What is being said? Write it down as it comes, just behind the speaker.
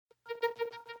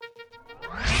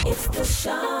It's the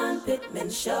Sean Pittman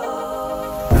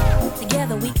Show.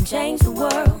 Together we can change the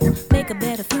world, make a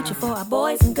better future for our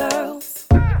boys and girls.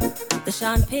 The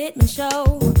Sean Pittman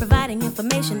Show, providing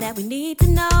information that we need to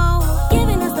know,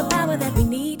 giving us the power that we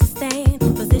need to stand,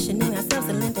 positioning ourselves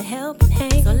and lend a helping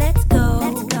hand. So let's go,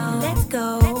 let's go, let's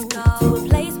go, let's go to a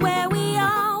place where we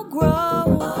all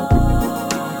grow.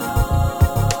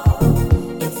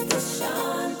 It's the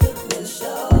Sean Pittman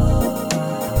Show.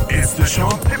 It's the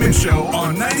Sean Pittman Show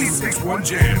on 96.1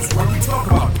 Jams, where we talk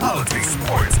about politics,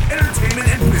 sports, entertainment,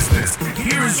 and business.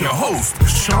 Here is your host,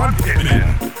 Sean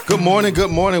Pittman. Good morning,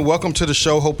 good morning. Welcome to the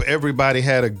show. Hope everybody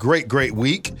had a great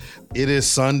week. It is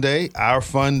Sunday, our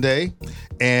fun day.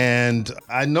 And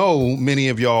I know many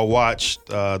of y'all watched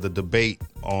the debate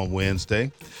on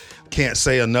Wednesday. Can't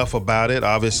say enough about it.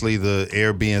 Obviously, the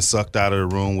air being sucked out of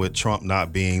the room with Trump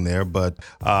not being there. But,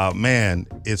 man,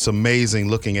 it's amazing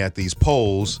looking at these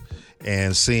polls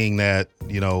and seeing that,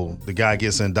 you know, the guy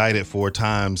gets indicted 4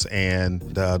 times and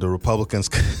the Republicans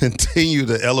continue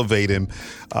to elevate him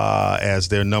as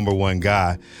their number one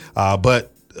guy.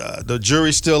 But the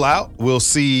jury's still out. We'll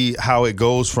see how it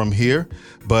goes from here.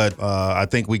 But I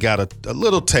think we got a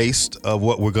little taste of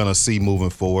what we're going to see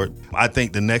moving forward. I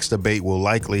think the next debate will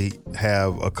likely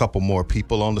have a couple more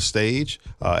people on the stage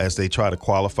as they try to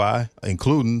qualify,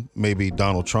 including maybe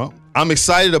Donald Trump. I'm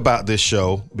excited about this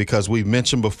show because we've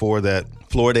mentioned before that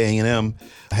Florida A&M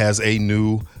has a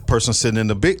new person sitting in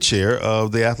the big chair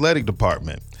of the athletic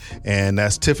department. And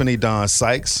that's Tiffani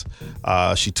Dawn-Sykes.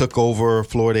 She took over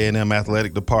Florida A&M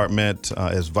Athletic Department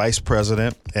as Vice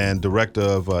President and Director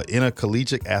of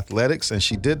Intercollegiate Athletics. And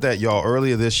she did that, y'all,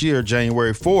 earlier this year,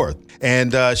 January 4th.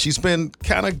 And she's been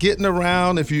kind of getting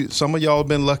around. Some of y'all have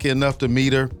been lucky enough to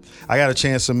meet her. I got a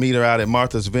chance to meet her out at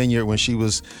Martha's Vineyard when she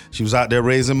was out there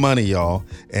raising money, y'all.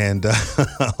 And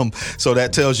so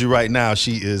that tells you right now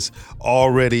she is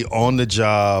already on the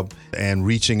job and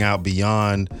reaching out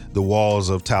beyond the walls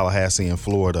of Tallahassee and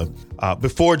Florida.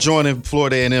 Before joining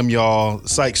Florida A&M, y'all,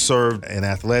 Sykes served in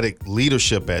athletic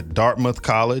leadership at Dartmouth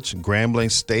College,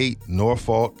 Grambling State,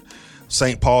 Norfolk,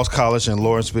 St. Paul's College in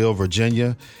Lawrenceville,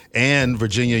 Virginia, and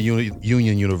Virginia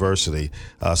Union University.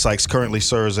 Sykes currently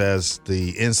serves as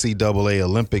the NCAA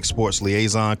Olympic Sports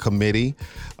Liaison Committee,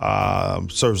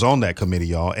 serves on that committee,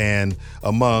 y'all, and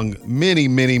among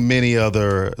many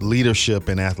other leadership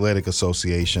and athletic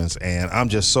associations. And I'm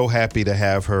just so happy to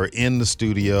have her in the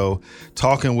studio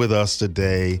talking with us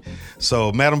today.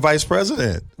 So, Madam Vice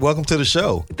President, welcome to the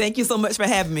show. Thank you so much for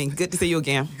having me. Good to see you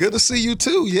again. Good to see you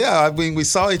too. Yeah, I mean, we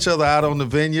saw each other out on the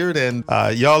vineyard, and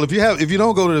y'all, if you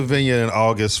don't go to the vineyard in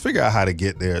August, figure out how to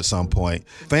get there at some point.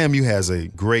 FAMU has a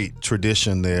great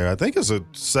tradition there. I think it's a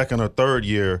second or third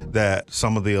year that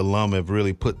some of the alum have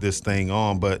really put this thing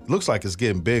on, but looks like it's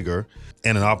getting bigger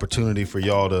and an opportunity for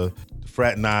y'all to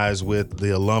fraternize with the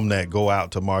alum that go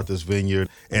out to Martha's Vineyard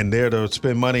and there to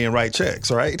spend money and write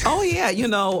checks, right? Oh, yeah.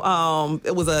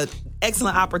 It was an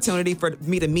excellent opportunity for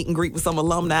me to meet and greet with some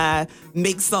alumni,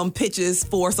 make some pitches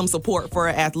for some support for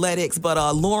athletics. But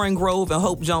Lauren Grove and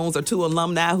Hope Jones are 2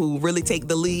 alumni who really take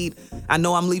the lead. I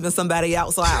know I'm leaving somebody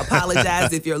out, so I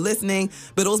apologize if you're listening.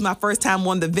 But it was my first time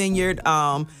on the Vineyard.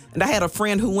 And I had a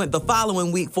friend who went the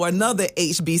following week for another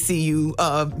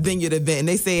HBCU Vineyard event. And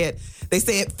they said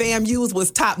FAMU's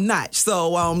was top notch.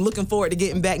 So I'm looking forward to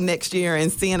getting back next year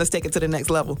and seeing us take it to the next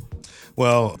level.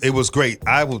 Well, it was great.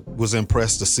 I was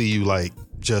impressed to see you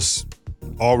just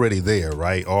already there,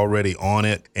 right? Already on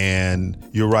it. And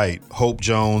you're right. Hope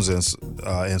Jones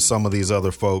and some of these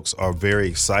other folks are very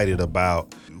excited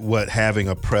about what having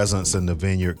a presence in the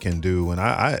Vineyard can do. And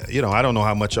I don't know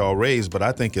how much y'all raised, but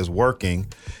I think it's working.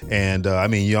 And I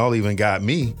mean, y'all even got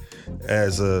me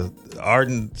as a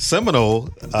ardent Seminole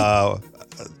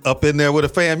up in there with a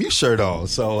FAMU shirt on.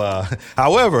 So,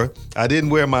 however, I didn't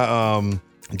wear my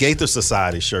Gaither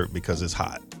Society shirt because it's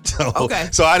hot.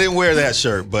 So I didn't wear that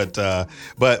shirt, but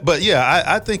yeah,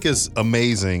 I think it's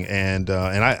amazing, and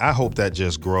I hope that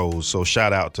just grows. So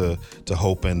shout out to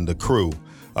Hope and the crew,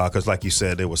 because like you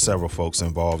said, there were several folks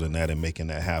involved in that and making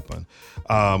that happen.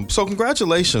 So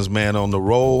congratulations, man, on the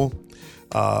role.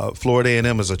 Florida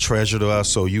A&M is a treasure to us,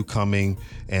 so you coming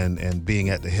and being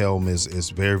at the helm is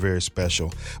very, very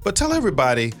special. But tell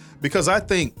everybody, because I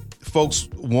think folks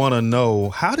want to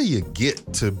know, how do you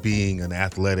get to being an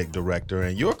athletic director?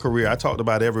 And your career, I talked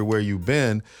about everywhere you've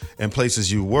been and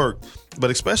places you worked, but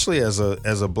especially as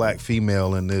a black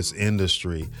female in this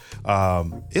industry,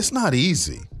 it's not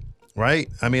easy. Right?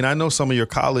 I mean, I know some of your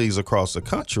colleagues across the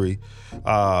country,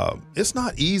 it's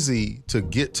not easy to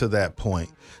get to that point.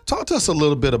 Talk to us a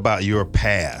little bit about your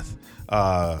path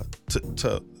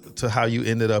to how you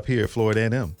ended up here at Florida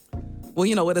A&M.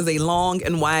 Well, it is a long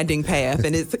and winding path.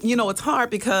 And it's hard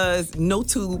because no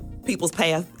two people's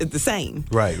path is the same.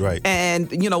 Right.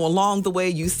 And, along the way,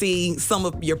 you see some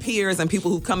of your peers and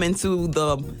people who come into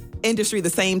the industry the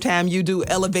same time you do,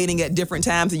 elevating at different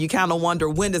times, and you kind of wonder,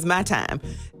 when is my time?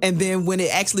 And then when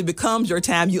it actually becomes your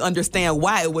time, you understand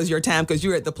why it was your time, because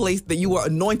you're at the place that you were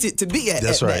anointed to be at.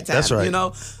 That's at right. That time, That's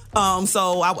right.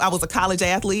 So I was a college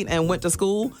athlete and went to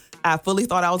school. I fully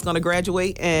thought I was going to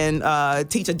graduate and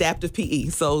teach adaptive PE.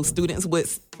 So students with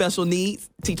special needs,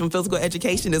 teach them physical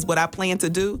education is what I plan to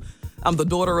do. I'm the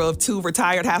daughter of 2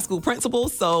 retired high school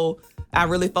principals, so I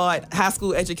really thought high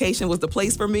school education was the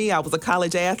place for me. I was a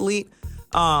college athlete.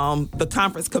 The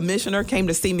conference commissioner came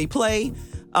to see me play,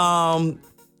 kind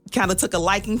of took a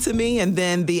liking to me. And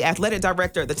then the athletic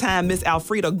director at the time, Miss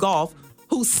Alfreda Goff,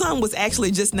 whose son was actually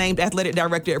just named athletic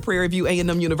director at Prairie View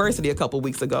A&M University a couple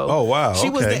weeks ago. Oh, wow. She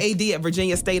was the AD at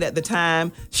Virginia State at the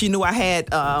time. She knew I had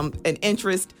an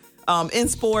interest in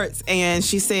sports, and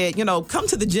she said, come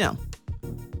to the gym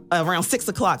around 6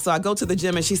 o'clock. So I go to the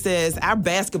gym and she says, our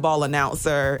basketball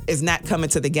announcer is not coming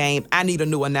to the game. I need a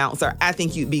new announcer. I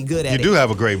think you'd be good at it. You do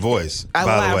have a great voice, by the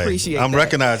way. I appreciate that. I'm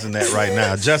recognizing that right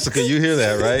now. Jessica, you hear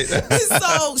that, right?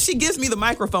 So she gives me the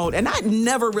microphone, and I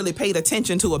never really paid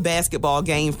attention to a basketball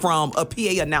game from a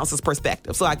PA announcer's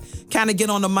perspective. So I kind of get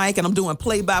on the mic and I'm doing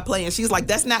play-by-play, and she's like,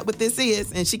 that's not what this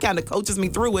is. And she kind of coaches me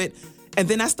through it. And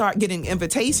then I start getting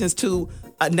invitations to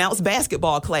announce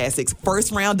basketball classics,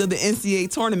 first round of the NCAA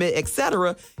tournament, et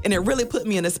cetera. And it really put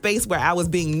me in a space where I was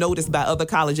being noticed by other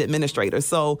college administrators.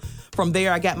 So from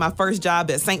there, I got my first job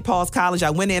at St. Paul's College. I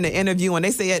went in an interview and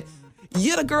they said,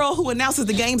 you're the girl who announces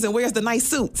the games and wears the nice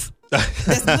suits.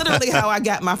 That's literally how I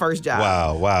got my first job.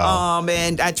 Wow.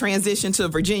 And I transitioned to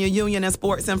Virginia Union in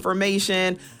sports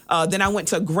information. Then I went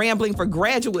to Grambling for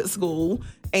graduate school,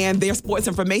 and their sports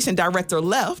information director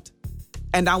left.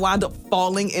 And I wound up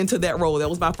falling into that role. That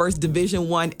was my first Division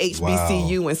I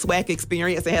HBCU and SWAC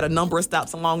experience. I had a number of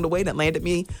stops along the way that landed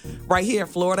me right here at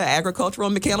Florida Agricultural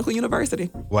and Mechanical University.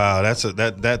 Wow,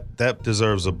 that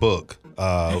deserves a book.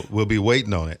 We'll be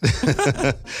waiting on it.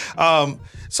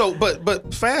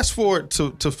 But fast forward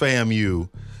to FAMU.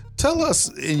 Tell us,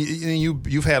 and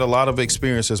you've had a lot of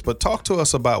experiences, but talk to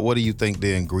us about what do you think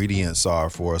the ingredients are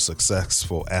for a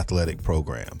successful athletic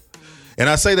program? And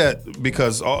I say that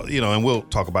because, and we'll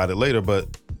talk about it later,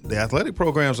 but the athletic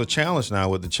programs are challenged now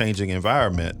with the changing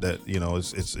environment that,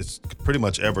 it's pretty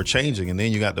much ever changing. And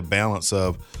then you got the balance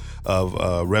of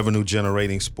revenue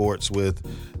generating sports with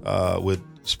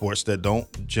sports that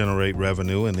don't generate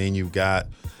revenue. And then you've got,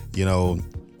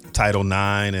 Title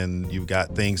IX, and you've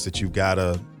got things that you've got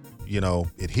to,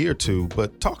 adhere to.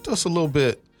 But talk to us a little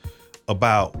bit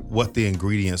about what the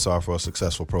ingredients are for a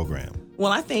successful program.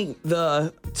 Well, I think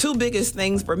the 2 biggest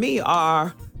things for me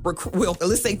are,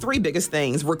 let's say 3 biggest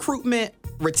things: recruitment,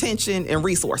 retention, and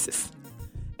resources.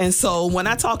 And so when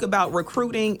I talk about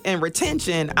recruiting and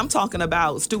retention, I'm talking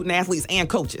about student athletes and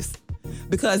coaches.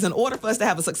 Because in order for us to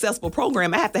have a successful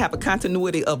program, I have to have a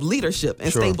continuity of leadership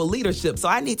and stable leadership. So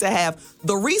I need to have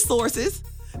the resources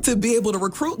to be able to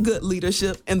recruit good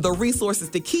leadership and the resources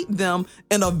to keep them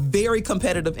in a very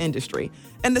competitive industry.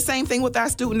 And the same thing with our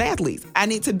student athletes. I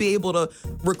need to be able to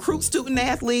recruit student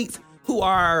athletes who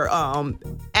are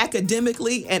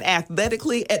academically and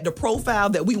athletically at the profile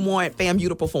that we want FAMU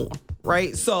to perform,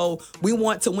 right? So we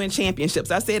want to win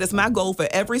championships. I said it's my goal for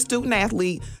every student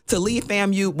athlete to leave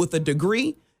FAMU with a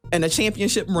degree and a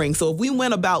championship ring. So if we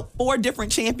win about 4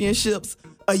 different championships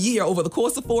a year over the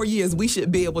course of 4 years, we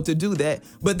should be able to do that.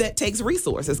 But that takes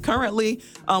resources. Currently,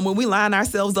 when we line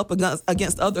ourselves up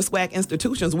against other SWAC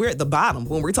institutions, we're at the bottom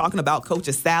when we're talking about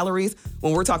coaches' salaries,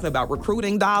 when we're talking about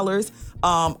recruiting dollars,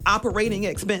 operating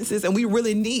expenses. And we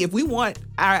really need, if we want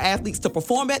our athletes to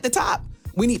perform at the top,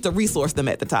 we need to resource them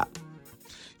at the top.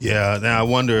 Yeah. Now I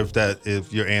wonder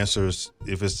if your answers,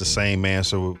 if it's the same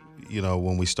answer,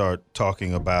 when we start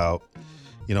talking about,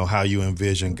 how you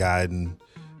envision guiding,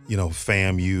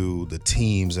 FAMU, the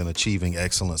teams, and achieving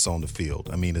excellence on the field.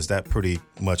 I mean, is that pretty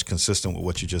much consistent with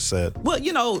what you just said? Well,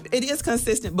 it is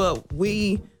consistent, but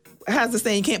has the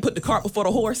saying, you can't put the cart before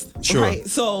the horse. Sure. Right?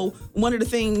 So one of the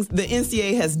things the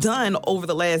NCAA has done over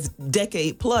the last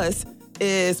decade plus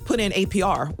is put in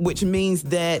APR, which means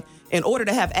that in order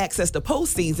to have access to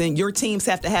postseason, your teams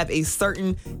have to have a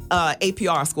certain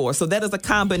APR score. So that is a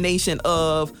combination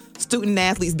of student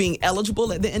athletes being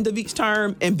eligible at the end of each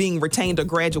term and being retained or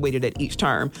graduated at each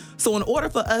term. So in order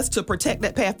for us to protect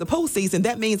that path to postseason,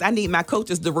 that means I need my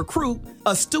coaches to recruit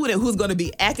a student who's going to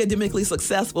be academically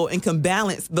successful and can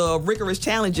balance the rigorous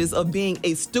challenges of being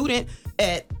a student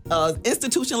at an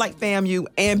institution like FAMU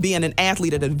and being an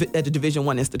athlete at a Division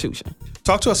I institution.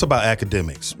 Talk to us about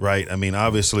academics, right? I mean,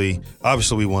 obviously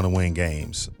we want to win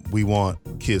games. We want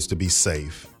kids to be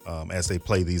safe as they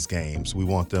play these games. We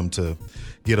want them to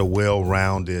get a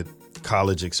well-rounded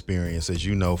college experience. As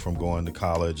you know from going to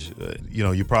college,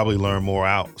 you probably learn more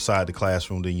outside the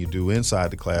classroom than you do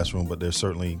inside the classroom, but there's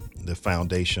certainly the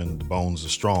foundation, the bones are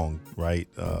strong, right?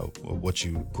 What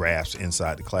you grasp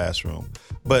inside the classroom.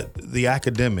 But the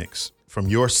academics, from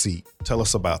your seat, tell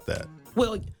us about that.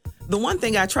 Well, the one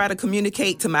thing I try to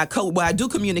communicate to my coach, well, I do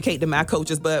communicate to my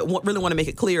coaches, but really want to make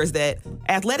it clear is that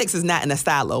athletics is not in a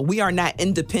silo. We are not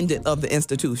independent of the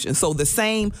institution. So the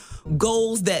same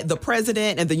goals that the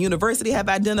president and the university have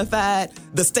identified,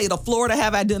 the state of Florida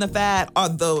have identified, are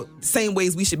the same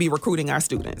ways we should be recruiting our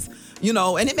students.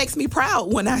 And it makes me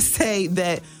proud when I say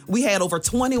that we had over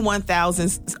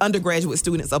 21,000 undergraduate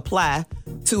students apply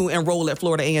to enroll at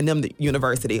Florida A&M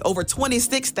University. Over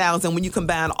 26,000 when you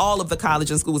combine all of the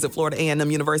colleges and schools at Florida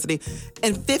A&M University,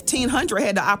 and 1,500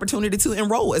 had the opportunity to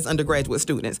enroll as undergraduate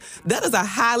students. That is a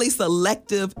highly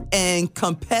selective and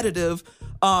competitive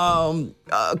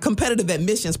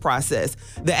admissions process.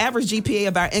 The average GPA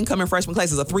of our incoming freshman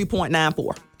class is a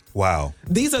 3.94. Wow.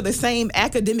 These are the same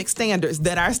academic standards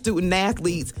that our student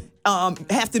athletes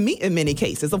have to meet in many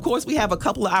cases. Of course, we have a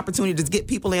couple of opportunities to get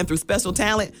people in through special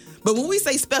talent. But when we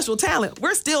say special talent,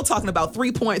 we're still talking about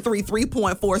 3.3,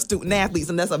 3.4 student athletes,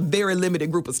 and that's a very limited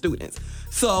group of students.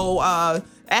 So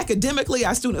academically,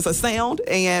 our students are sound,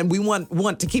 and we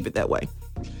want to keep it that way.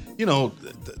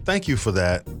 Thank you for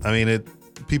that. I mean,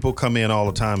 people come in all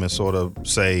the time and sort of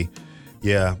say,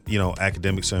 yeah,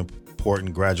 academics are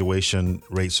important, graduation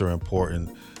rates are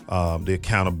important, the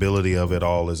accountability of it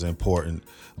all is important,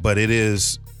 but it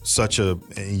is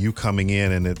you coming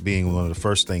in and it being one of the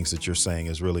first things that you're saying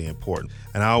is really important.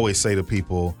 And I always say to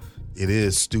people, it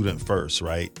is student first,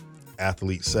 right?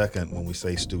 Athlete second when we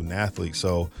say student athlete.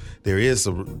 So there is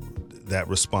that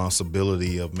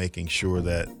responsibility of making sure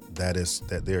that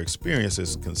their experience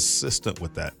is consistent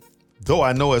with that. Though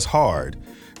I know it's hard,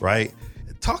 right?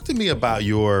 Talk to me about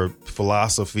your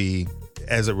philosophy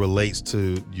as it relates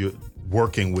to your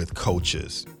working with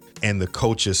coaches and the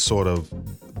coaches sort of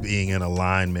being in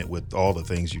alignment with all the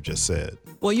things you just said.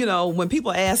 Well, when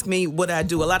people ask me what I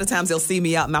do, a lot of times they'll see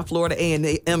me out in my Florida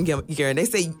A&M gear and they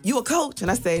say, "You a coach?" And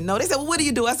I say, "No." They say, "Well, what do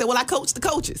you do?" I say, "Well, I coach the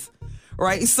coaches."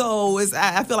 Right? So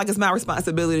I feel like it's my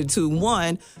responsibility to,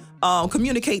 one,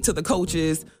 communicate to the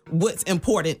coaches what's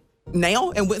important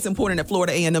now and what's important at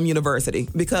Florida A&M University,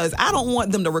 because I don't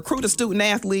want them to recruit a student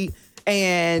athlete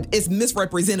and it's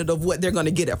misrepresentative of what they're going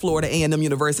to get at Florida A&M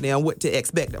University and what to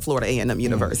expect at Florida A&M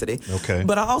University. Okay.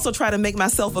 But I also try to make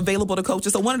myself available to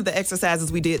coaches. So one of the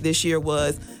exercises we did this year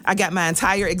was I got my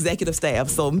entire executive staff.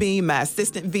 So me, my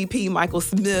assistant VP, Michael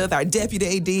Smith, our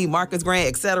deputy AD, Marcus Grant,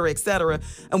 et cetera,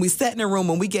 and we sat in a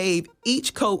room and we gave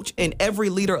each coach and every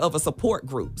leader of a support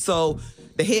group. So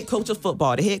the head coach of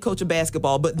football, the head coach of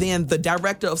basketball, but then the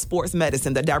director of sports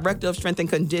medicine, the director of strength and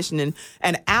conditioning,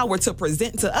 an hour to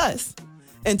present to us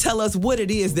and tell us what it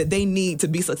is that they need to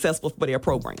be successful for their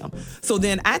program. So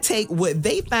then I take what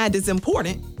they find is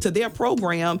important to their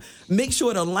program, make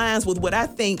sure it aligns with what I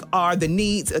think are the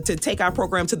needs to take our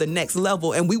program to the next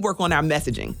level, and we work on our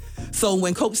messaging. So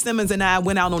when Coach Simmons and I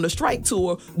went out on the strike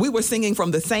tour, we were singing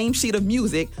from the same sheet of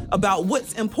music about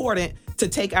what's important to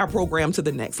take our program to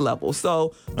the next level.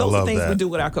 So those are things we do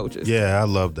with our coaches. Yeah, I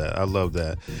love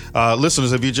that.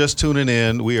 Listeners, if you're just tuning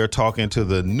in, we are talking to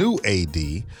the new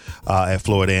AD at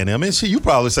Florida A&M. And you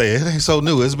probably say, it ain't so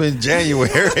new. It's been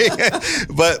January.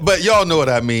 but y'all know what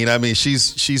I mean. I mean,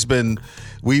 she's been...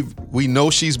 We know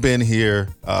she's been here.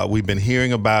 We've been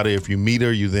hearing about her. If you meet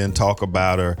her, you then talk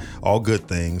about her. All good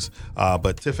things.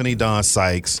 But Tiffani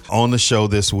Dawn-Sykes on the show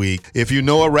this week. If you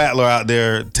know a Rattler out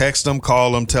there, text them,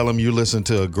 call them, tell them you listen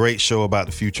to a great show about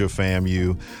the future of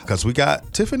FAMU, because we got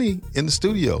Tiffani in the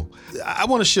studio. I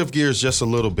want to shift gears just a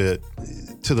little bit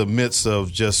to the midst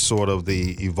of just sort of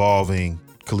the evolving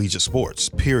collegiate sports,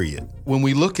 period. When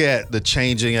we look at the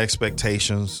changing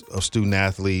expectations of student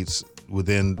athletes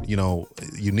within,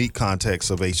 unique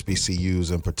contexts of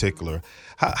HBCUs in particular,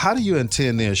 how do you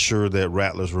intend to ensure that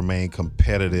Rattlers remain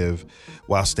competitive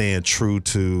while staying true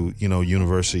to,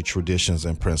 university traditions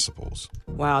and principles?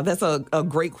 Wow, that's a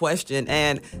great question.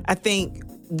 And I think,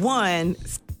 one,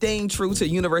 staying true to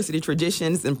university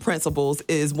traditions and principles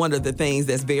is one of the things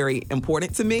that's very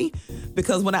important to me,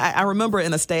 because when I remember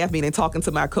in a staff meeting talking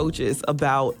to my coaches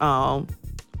about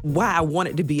why I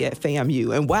wanted to be at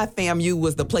FAMU and why FAMU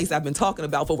was the place I've been talking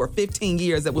about for over 15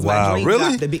 years. That was my dream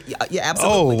job to be. Yeah,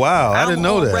 absolutely. Oh, wow. I didn't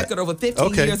know that. I'm on record over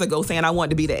 15 years ago saying I wanted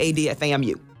to be the AD at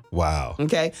FAMU. Wow.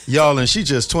 Okay. Y'all, and she's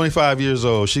just 25 years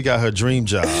old. She got her dream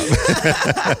job.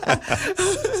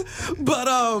 But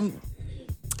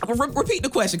repeat the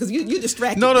question because you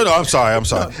distracted. No. I'm sorry.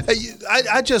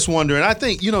 I just wonder, and I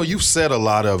think, you've said a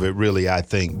lot of it, really, I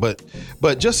think. But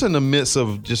just in the midst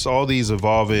of just all these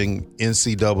evolving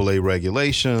NCAA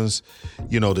regulations,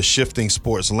 the shifting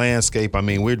sports landscape, I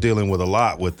mean, we're dealing with a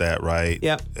lot with that, right?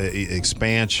 Yep.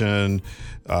 Expansion,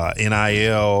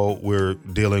 NIL, we're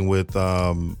dealing with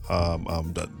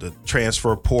the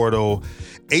transfer portal.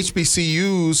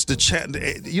 HBCUs,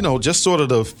 just sort of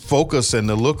the focus and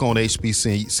the look on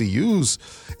HBCUs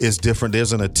is different.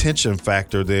 There's an attention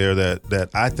factor there that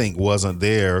I think wasn't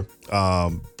there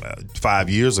 5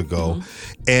 years ago.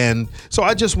 Mm-hmm. And so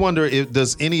I just wonder,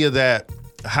 does any of that,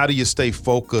 how do you stay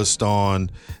focused on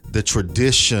the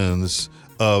traditions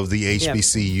of the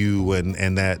HBCU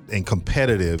and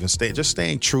competitive and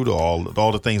staying true to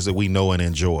all the things that we know and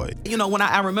enjoy? When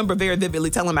I remember very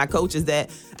vividly telling my coaches that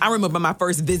I remember my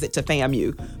first visit to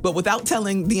FAMU, but without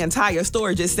telling the entire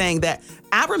story, just saying that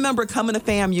I remember coming to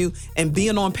FAMU and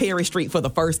being on Perry Street for the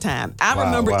first time. I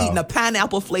remember eating a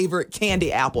pineapple flavored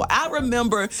candy apple. I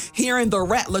remember hearing the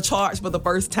Rattler charge for the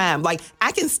first time. Like,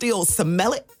 I can still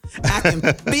smell it. I can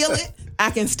feel it. I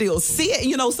can still see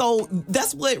it, so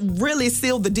that's what really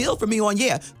sealed the deal for me on,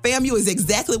 FAMU is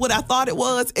exactly what I thought it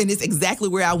was, and it's exactly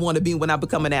where I want to be when I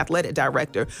become an athletic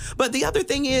director. But the other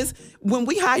thing is, when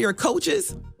we hire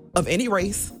coaches of any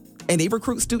race, and they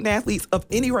recruit student athletes of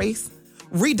any race,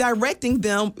 redirecting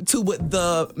them to what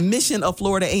the mission of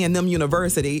Florida A&M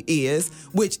University is,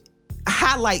 which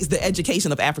highlights the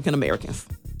education of African Americans.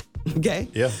 Okay?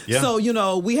 Yeah.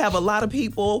 So, we have a lot of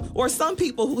people, or some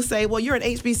people who say, well, you're an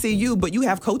HBCU, but you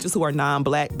have coaches who are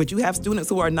non-black, but you have students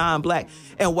who are non-black.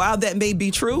 And while that may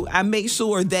be true, I make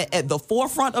sure that at the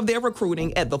forefront of their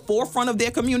recruiting, at the forefront of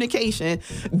their communication,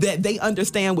 that they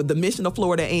understand what the mission of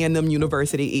Florida A&M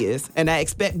University is. And I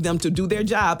expect them to do their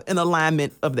job in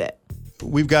alignment of that.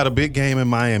 We've got a big game in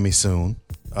Miami soon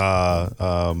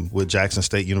with Jackson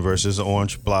State University's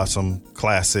Orange Blossom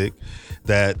Classic.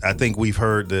 That I think we've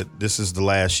heard that this is the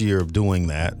last year of doing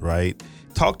that, right?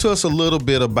 Talk to us a little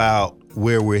bit about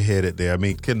where we're headed there. I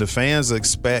mean, can the fans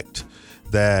expect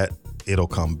that it'll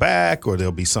come back or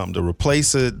there'll be something to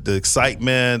replace it, the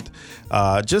excitement?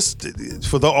 Just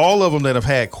for all of them that have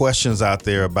had questions out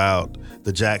there about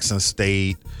the Jackson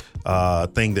State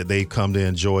thing that they've come to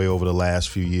enjoy over the last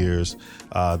few years,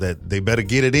 that they better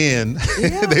get it in.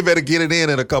 Yeah. They better get it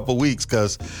in a couple weeks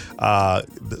because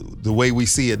the way we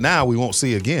see it now, we won't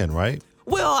see again, right?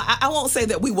 Well, I won't say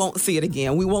that we won't see it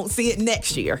again. We won't see it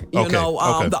next year.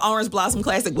 The Orange Blossom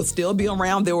Classic will still be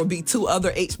around. There will be 2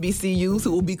 other HBCUs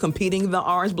who will be competing in the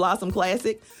Orange Blossom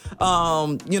Classic.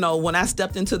 When I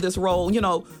stepped into this role,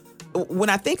 when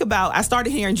I think about, I started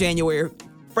here in January,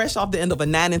 fresh off the end of a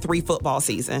 9-3 football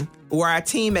season, where our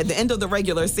team at the end of the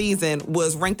regular season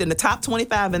was ranked in the top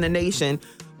 25 in the nation,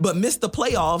 but missed the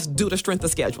playoffs due to strength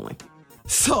of scheduling.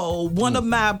 So one of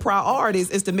my priorities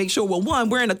is to make sure, well, one,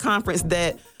 we're in a conference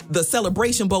that the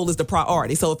Celebration Bowl is the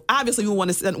priority. So if obviously we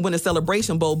want to win a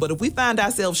Celebration Bowl, but if we find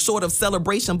ourselves short of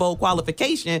Celebration Bowl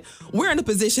qualification, we're in a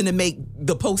position to make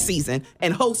the postseason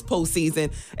and host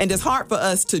postseason. And it's hard for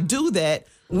us to do that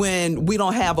when we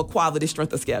don't have a quality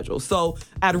strength of schedule. So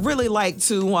I'd really like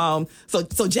to,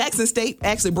 so Jackson State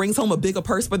actually brings home a bigger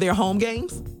purse for their home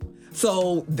games.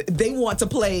 So they want to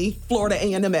play Florida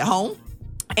A&M at home.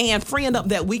 And freeing up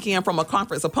that weekend from a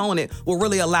conference opponent will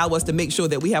really allow us to make sure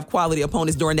that we have quality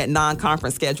opponents during that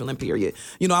non-conference scheduling period.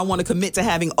 I want to commit to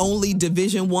having only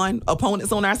Division I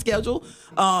opponents on our schedule.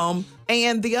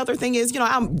 And the other thing is,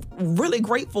 I'm really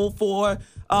grateful for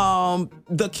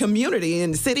the community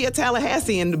and the city of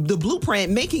Tallahassee and the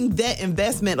Blueprint making that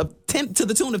investment to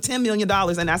the tune of $10 million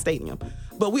in our stadium.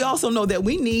 But we also know that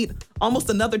we need almost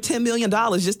another $10 million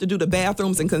just to do the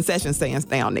bathrooms and concession stands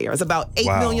down there. It's about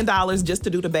 $8 million just to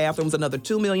do the bathrooms, another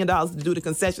 $2 million to do the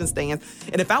concession stands.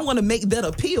 And if I want to make that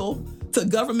appeal to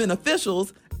government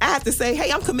officials, I have to say,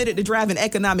 hey, I'm committed to driving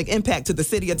economic impact to the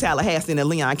city of Tallahassee and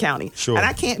Leon County. Sure. And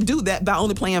I can't do that by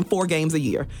only playing 4 games a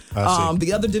year.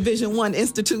 The other Division I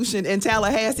institution in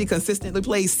Tallahassee consistently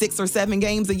plays 6 or 7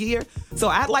 games a year. So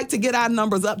I'd like to get our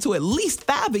numbers up to at least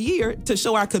 5 a year to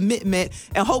show our commitment,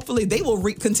 and hopefully they will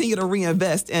continue to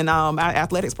reinvest in our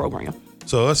athletics program.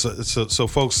 So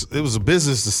folks, it was a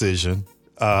business decision,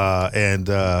 and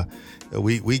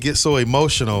we get so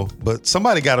emotional, but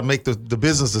somebody got to make the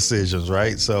business decisions,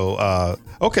 right? So,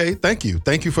 okay, thank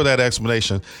you for that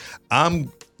explanation.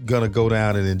 I'm gonna go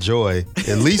down and enjoy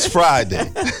at least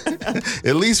Friday,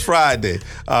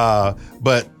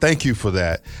 but thank you for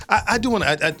that. I do want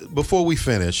to, before we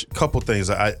finish, a couple things.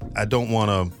 I don't want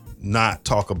to not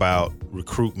talk about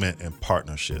recruitment and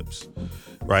partnerships,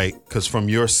 right? Because from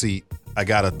your seat, I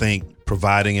got to think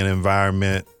providing an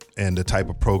environment and the type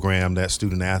of program that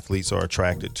student athletes are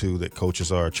attracted to, that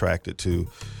coaches are attracted to,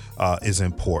 is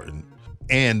important.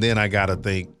 And then I got to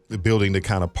think building the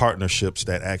kind of partnerships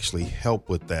that actually help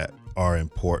with that are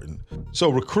important. So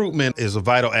recruitment is a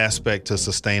vital aspect to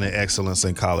sustaining excellence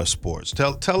in college sports.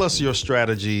 Tell us your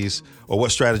strategies, or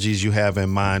what strategies you have in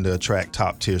mind to attract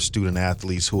top-tier student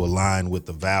athletes who align with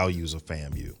the values of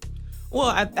FAMU. Well,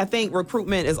 I think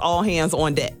recruitment is all hands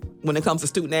on deck when it comes to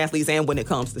student athletes and when it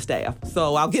comes to staff.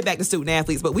 So I'll get back to student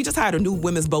athletes, but we just hired a new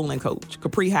women's bowling coach,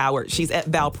 Capri Howard. She's at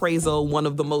Valparaiso, one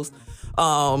of the most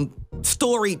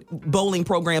storied bowling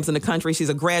programs in the country. She's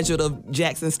a graduate of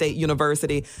Jackson State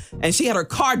University, and she had her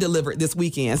car delivered this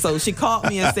weekend. So she called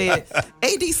me and said,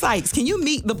 A.D. Sykes, can you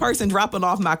meet the person dropping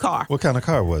off my car? What kind of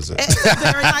car was it? It's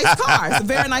a very nice car. It's a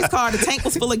very nice car. The tank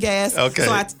was full of gas. Okay.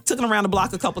 So I took it around the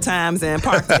block a couple times and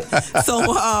parked it.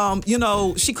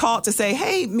 So, she called to say,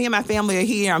 hey, me and my family are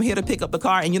here. I'm here to pick up the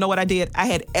car. And you know what I did? I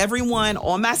had everyone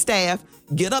on my staff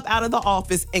get up out of the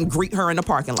office and greet her in the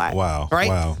parking lot. Wow. Right?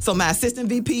 Wow. So my assistant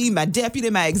VP, my deputy,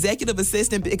 my executive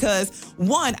assistant, because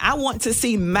one, I want to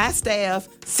see my staff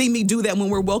see me do that when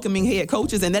we're welcoming head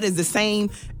coaches. And that is the same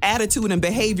attitude and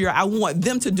behavior I want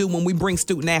them to do when we bring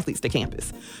student athletes to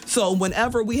campus. So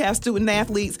whenever we have student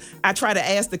athletes, I try to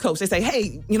ask the coach, they say,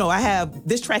 hey, I have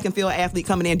this track and field athlete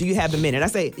coming in. Do you have a minute? I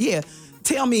say, yeah.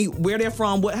 Tell me where they're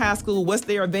from, what high school, what's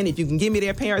their event, if you can give me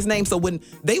their parents' name. So when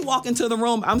they walk into the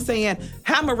room, I'm saying,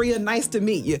 hi, Maria, nice to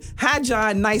meet you. Hi,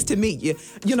 John, nice to meet you.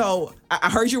 I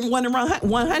heard you're one around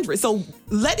 100. So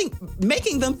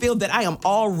making them feel that I am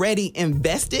already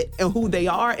invested in who they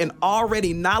are and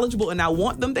already knowledgeable and I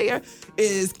want them there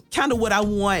is kind of what I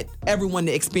want everyone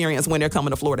to experience when they're coming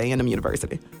to Florida A&M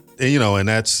University. And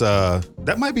that's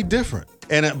that might be different.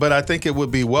 But I think it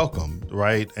would be welcome,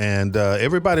 right? And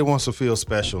everybody wants to feel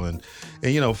special. And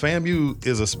FAMU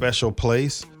is a special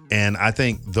place. And I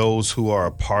think those who are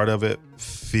a part of it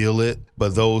feel it.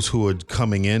 But those who are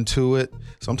coming into it,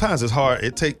 sometimes it's hard.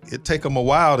 It take them a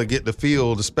while to get to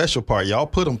feel the special part. Y'all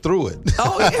put them through it.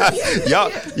 Oh, yeah.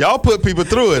 Y'all put people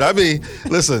through it. I mean,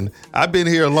 listen, I've been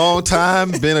here a long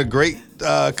time, been a great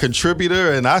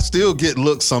contributor, and I still get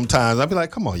looks sometimes. I'd be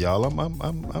like, come on, y'all,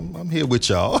 I'm here with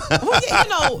y'all. Well,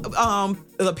 yeah,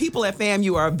 the people at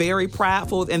FAMU are very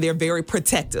prideful and they're very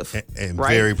protective. And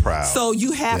right? very proud. So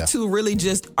you have to really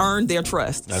just earn their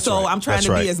trust. That's so right. I'm trying That's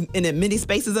to right. be in as many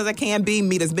spaces as I can be,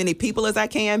 meet as many people as I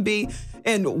can be,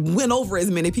 and win over as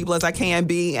many people as I can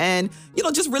be, and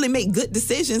just really make good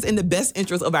decisions in the best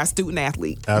interest of our student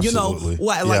athlete. Absolutely.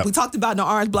 Like we talked about in the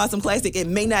Orange Blossom Classic, it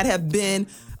may not have been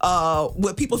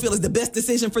what people feel is the best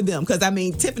decision for them. Because,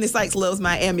 Tiffani Sykes loves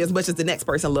Miami as much as the next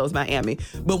person loves Miami.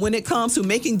 But when it comes to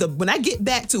when I get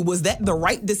back to, was that the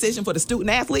right decision for the student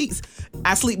athletes?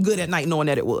 I sleep good at night knowing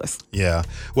that it was. Yeah.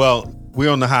 Well, we're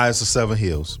on the highest of Seven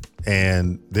Hills.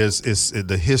 And there's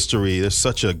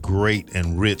such a great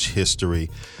and rich history.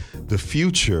 The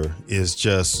future is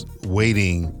just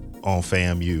waiting on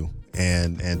FAMU.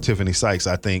 And Tiffani Sykes,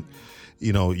 I think,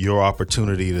 your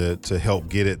opportunity to help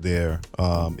get it there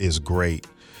is great.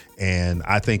 And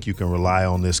I think you can rely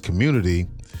on this community,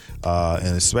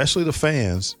 and especially the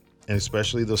fans, and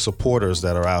especially the supporters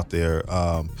that are out there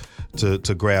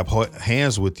to grab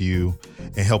hands with you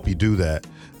and help you do that.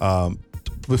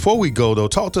 Before we go, though,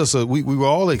 talk to us. We were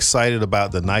all excited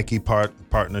about the Nike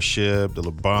partnership, the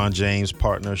LeBron James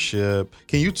partnership.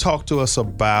 Can you talk to us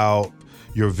about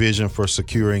your vision for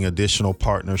securing additional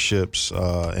partnerships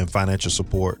and financial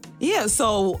support? Yeah,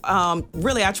 so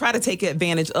really I try to take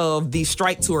advantage of the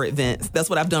strike tour events. That's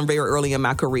what I've done very early in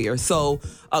my career. So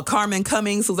Carmen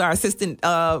Cummings, who's our assistant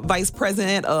vice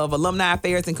president of alumni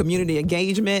affairs and community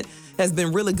engagement, has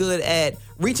been really good at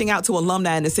reaching out to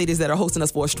alumni in the cities that are hosting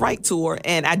us for a strike tour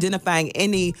and identifying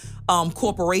any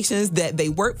corporations that they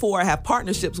work for or have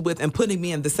partnerships with and putting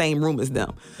me in the same room as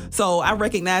them. So I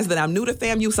recognize that I'm new to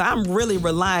FAMU, so I'm really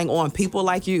relying on people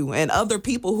like you and other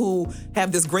people who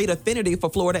have this great affinity for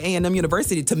Florida A&M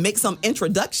University to make some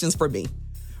introductions for me,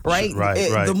 right?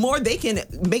 Right. The more they can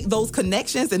make those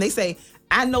connections and they say,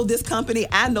 I know this company,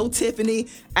 I know Tiffani,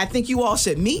 I think you all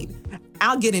should meet.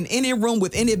 I'll get in any room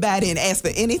with anybody and ask for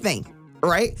anything,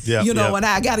 right? Yeah. And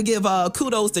I got to give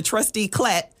kudos to Trustee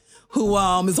Clatt, who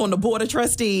is on the board of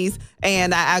trustees,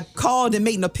 and I called and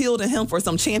made an appeal to him for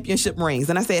some championship rings.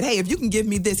 And I said, hey, if you can give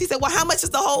me this. He said, well, how much is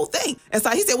the whole thing? And so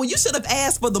he said, well, you should have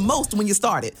asked for the most when you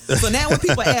started. So now when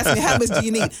people ask me, how much do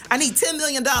you need? I need $10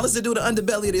 million to do the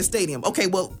underbelly of this stadium. Okay,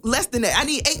 well, less than that. I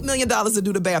need $8 million to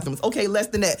do the bathrooms. Okay, less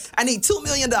than that. I need $2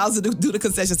 million to do the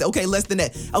concessions. Okay, less than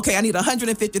that. Okay, I need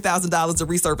 $150,000 to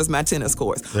resurface my tennis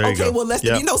courts. Okay, well, less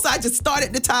than, so I just start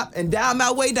at the top and dial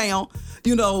my way down,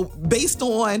 based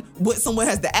on what someone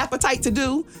has the appetite to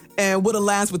do and what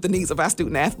aligns with the needs of our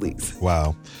student athletes.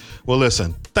 Wow. Well,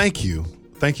 listen, thank you.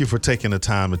 Thank you for taking the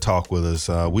time to talk with us.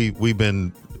 We've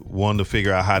been wanting to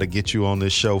figure out how to get you on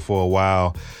this show for a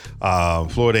while.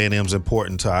 Florida A&M is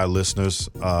important to our listeners,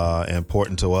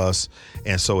 important to us.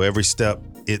 And so every step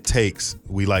it takes,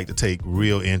 we like to take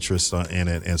real interest in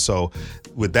it. And so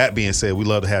with that being said, we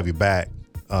love to have you back.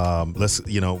 Let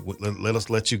us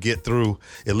let you get through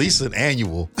at least an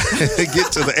annual,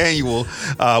 get to the annual,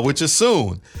 which is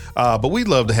soon. But we'd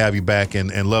love to have you back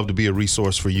and love to be a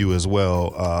resource for you as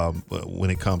well when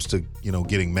it comes to,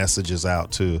 getting messages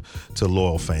out to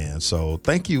loyal fans. So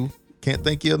thank you. Can't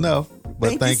thank you enough.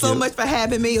 But thank you so much for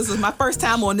having me. This was my first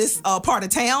time on this part of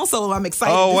town, so I'm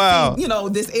excited to see,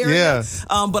 this area.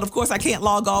 Yeah. But of course, I can't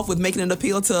log off with making an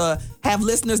appeal to have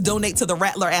listeners donate to the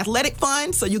Rattler Athletic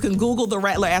Fund. So you can Google the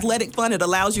Rattler Athletic Fund. It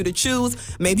allows you to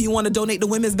choose. Maybe you want to donate to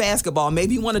women's basketball.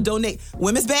 Maybe you want to donate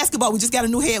women's basketball. We just got a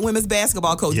new head women's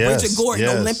basketball coach, Bridget Gordon,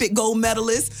 Olympic gold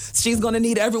medalist. She's going to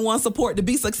need everyone's support to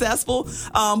be successful.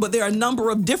 But there are a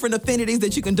number of different affinities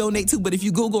that you can donate to. But if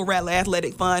you Google Rattler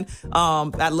Athletic Fund,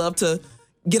 I'd love to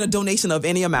get a donation of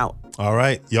any amount. All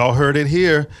right. Y'all heard it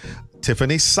here.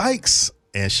 Tiffani Sykes.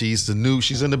 And she's in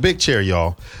the big chair,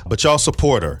 y'all. But y'all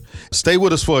support her. Stay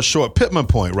with us for a short Pittman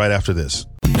Point right after this.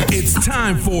 It's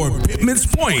time for Pittman's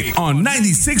Point on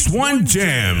 96.1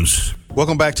 Jams.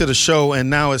 Welcome back to the show. And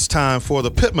now it's time for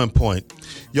the Pittman Point.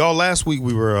 Y'all, last week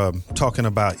we were talking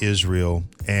about Israel.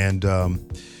 And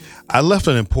I left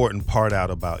an important part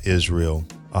out about Israel,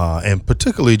 and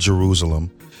particularly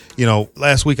Jerusalem.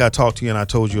 Last week I talked to you and I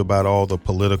told you about all the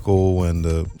political and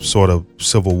the sort of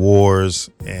civil wars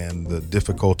and the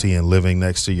difficulty in living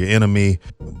next to your enemy.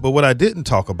 But what I didn't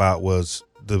talk about was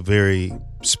the very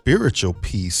spiritual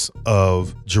piece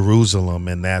of Jerusalem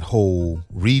and that whole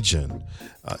region.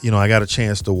 I got a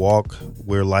chance to walk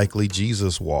where likely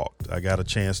Jesus walked. I got a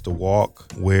chance to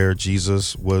walk where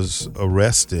Jesus was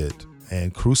arrested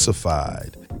and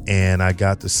crucified. And I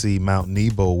got to see Mount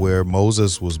Nebo where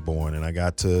Moses was born. And I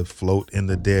got to float in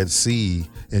the Dead Sea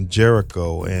in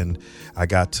Jericho. And I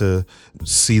got to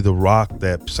see the rock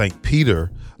that St.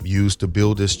 Peter used to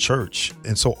build his church.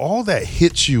 And so all that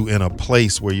hits you in a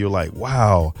place where you're like,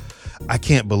 wow, I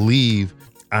can't believe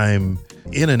I'm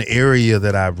in an area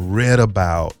that I've read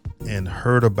about and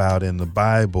heard about in the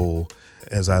Bible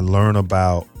as I learn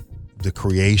about the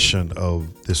creation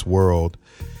of this world.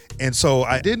 And so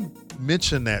I didn't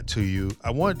mention that to you. I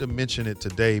wanted to mention it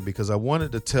today because I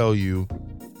wanted to tell you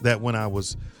that when I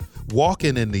was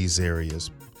walking in these areas,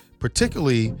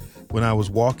 particularly when I was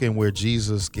walking where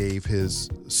Jesus gave his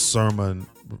sermon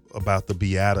about the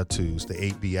Beatitudes, the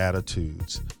 8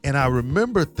 Beatitudes. And I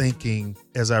remember thinking,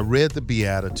 as I read the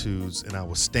Beatitudes and I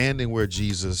was standing where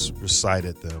Jesus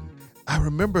recited them, I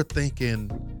remember thinking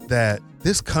that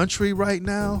this country right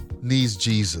now needs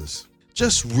Jesus,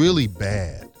 just really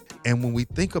bad. And when we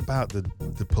think about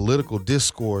the political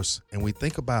discourse and we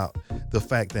think about the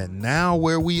fact that now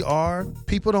where we are,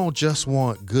 people don't just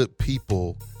want good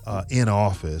people in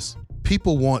office.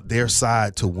 People want their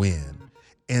side to win.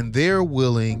 And they're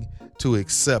willing to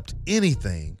accept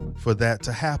anything for that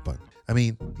to happen. I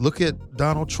mean, look at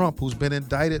Donald Trump, who's been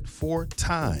indicted 4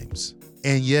 times.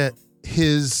 And yet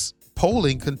his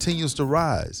polling continues to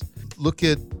rise. Look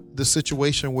at the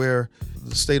situation where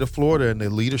the state of Florida and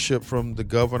the leadership from the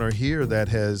governor here that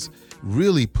has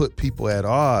really put people at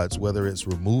odds, whether it's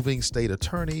removing state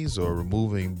attorneys or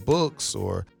removing books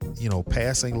or,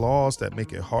 passing laws that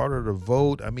make it harder to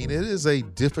vote. I mean, it is a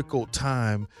difficult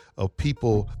time of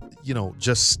people,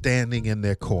 just standing in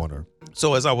their corner.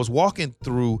 So as I was walking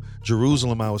through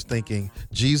Jerusalem, I was thinking,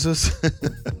 Jesus,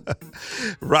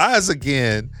 rise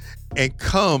again and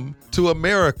come to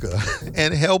America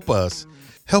and help us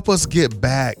get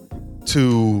back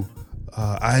to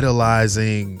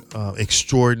idolizing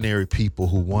extraordinary people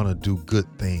who want to do good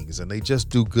things, and they just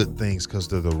do good things because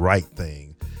they're the right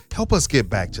thing. Help us get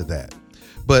back to that.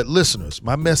 But listeners,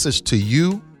 my message to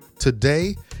you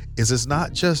today is it's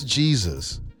not just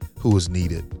Jesus who is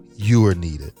needed. You are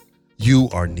needed. You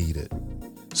are needed.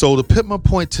 So the Pittman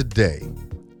Point today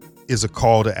is a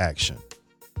call to action.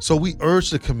 So we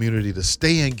urge the community to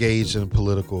stay engaged in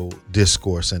political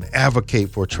discourse and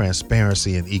advocate for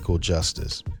transparency and equal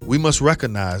justice. We must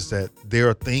recognize that there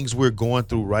are things we're going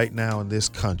through right now in this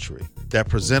country that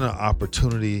present an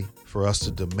opportunity for us to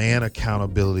demand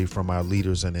accountability from our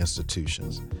leaders and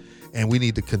institutions. And we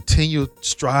need to continue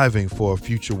striving for a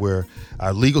future where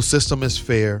our legal system is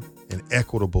fair and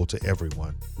equitable to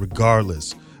everyone,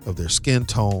 regardless of their skin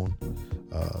tone,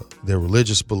 their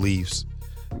religious beliefs,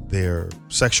 their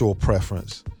sexual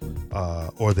preference,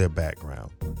 or their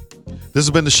background. This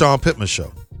has been the Sean Pittman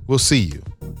Show. We'll see you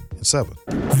in 7.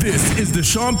 This is the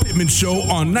Sean Pittman Show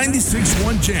on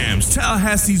 96.1 Jams,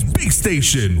 Tallahassee's big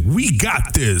station. We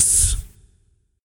got this.